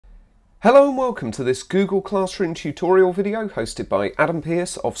Hello and welcome to this Google Classroom tutorial video hosted by Adam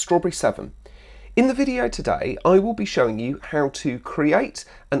Pearce of Strawberry 7. In the video today I will be showing you how to create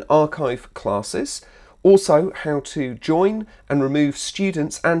and archive classes, also how to join and remove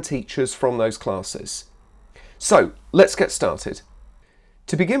students and teachers from those classes. So let's get started.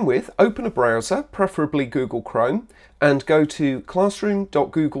 To begin with, open a browser, preferably Google Chrome, and go to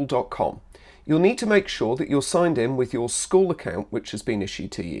classroom.google.com. You'll need to make sure that you're signed in with your school account which has been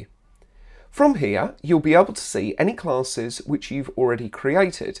issued to you. From here, you'll be able to see any classes which you've already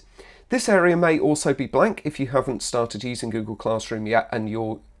created. This area may also be blank if you haven't started using Google Classroom yet and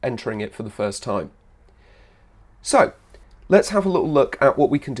you're entering it for the first time. So, let's have a little look at what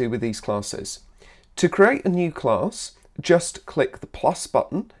we can do with these classes. To create a new class, just click the plus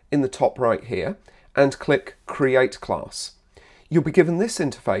button in the top right here and click Create Class. You'll be given this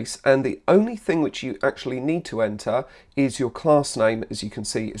interface, and the only thing which you actually need to enter is your class name, as you can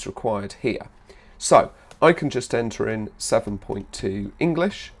see is required here. So I can just enter in 7.2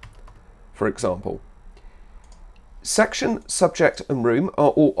 English, for example. Section, subject and room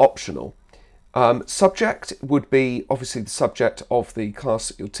are all optional. Subject would be obviously the subject of the class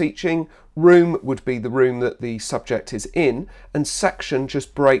that you're teaching, room would be the room that the subject is in, and section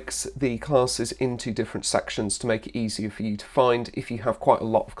just breaks the classes into different sections to make it easier for you to find if you have quite a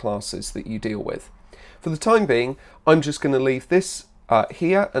lot of classes that you deal with. For the time being, I'm just going to leave this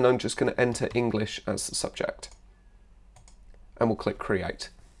here and I'm just going to enter English as the subject. And we'll click Create.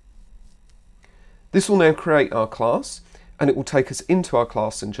 This will now create our class, and it will take us into our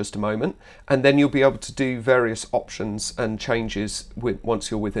class in just a moment, and then you'll be able to do various options and changes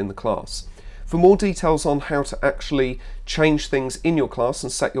once you're within the class. For more details on how to actually change things in your class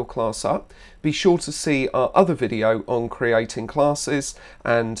and set your class up, be sure to see our other video on creating classes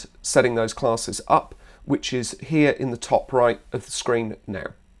and setting those classes up, which is here in the top right of the screen now.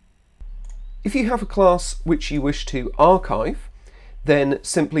 If you have a class which you wish to archive, then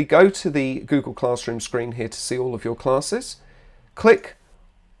simply go to the Google Classroom screen here to see all of your classes. Click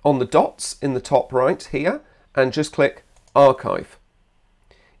on the dots in the top right here and just click Archive.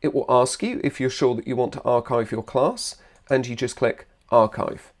 It will ask you if you're sure that you want to archive your class, and you just click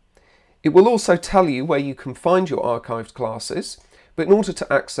Archive. It will also tell you where you can find your archived classes, but in order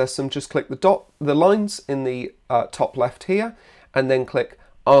to access them, just click the lines in the top left here and then click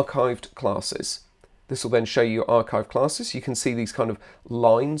Archived Classes. This will then show you archived classes. You can see these kind of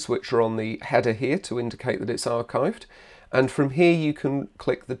lines which are on the header here to indicate that it's archived. And from here you can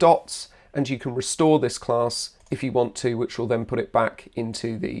click the dots and you can restore this class if you want to, which will then put it back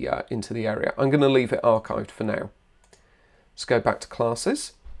into the area. I'm going to leave it archived for now. Let's go back to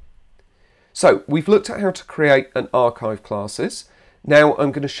classes. So we've looked at how to create and archive classes. Now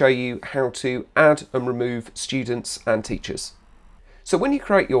I'm going to show you how to add and remove students and teachers. So when you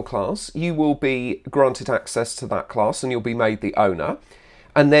create your class, you will be granted access to that class and you'll be made the owner.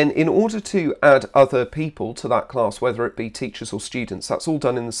 And then in order to add other people to that class, whether it be teachers or students, that's all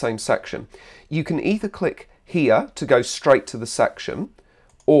done in the same section. You can either click here to go straight to the section,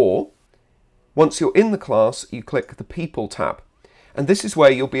 or once you're in the class, you click the People tab. And this is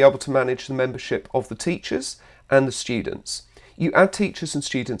where you'll be able to manage the membership of the teachers and the students. You add teachers and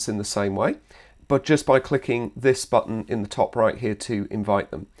students in the same way, but just by clicking this button in the top right here to invite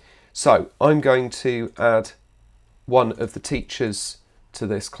them. So I'm going to add one of the teachers to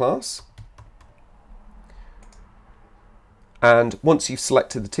this class. And once you've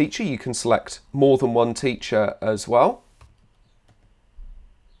selected the teacher, you can select more than one teacher as well,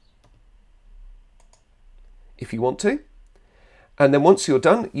 if you want to. And then once you're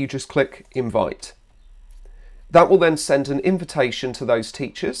done, you just click Invite. That will then send an invitation to those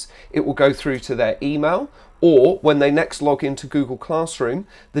teachers. It will go through to their email, or when they next log into Google Classroom,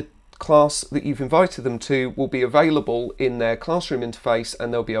 the class that you've invited them to will be available in their Classroom interface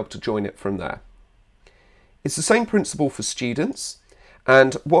and they'll be able to join it from there. It's the same principle for students,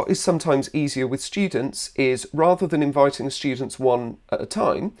 and what is sometimes easier with students is rather than inviting students one at a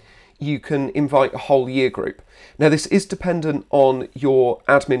time, you can invite a whole year group. Now this is dependent on your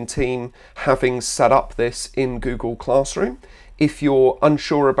admin team having set up this in Google Classroom. If you're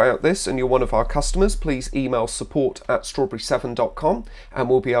unsure about this and you're one of our customers, please email support@strawberry7.com and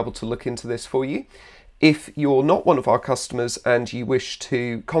we'll be able to look into this for you. If you're not one of our customers and you wish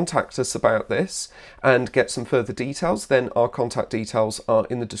to contact us about this and get some further details, then our contact details are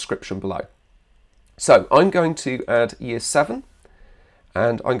in the description below. So I'm going to add Year 7.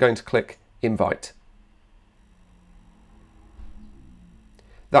 And I'm going to click Invite.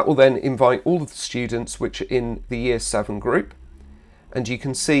 That will then invite all of the students which are in the Year 7 group, and you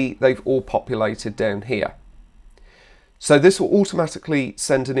can see they've all populated down here. So this will automatically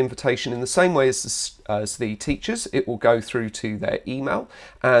send an invitation in the same way as the teachers. It will go through to their email,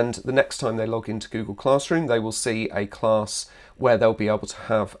 and the next time they log into Google Classroom, they will see a class where they'll be able to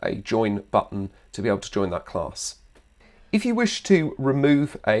have a join button to be able to join that class. If you wish to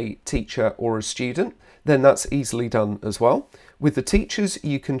remove a teacher or a student, then that's easily done as well. With the teachers,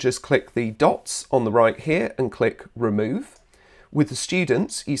 you can just click the dots on the right here and click remove. With the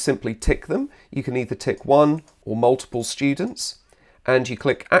students, you simply tick them. You can either tick one or multiple students, and you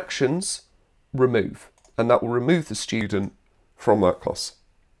click Actions, Remove, and that will remove the student from that class.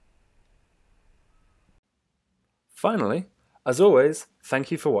 Finally, as always,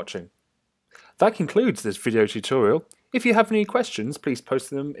 thank you for watching. That concludes this video tutorial. If you have any questions, please post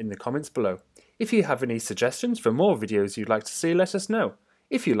them in the comments below. If you have any suggestions for more videos you'd like to see, let us know.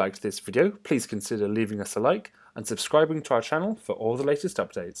 If you liked this video, please consider leaving us a like and subscribing to our channel for all the latest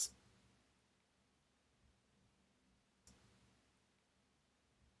updates.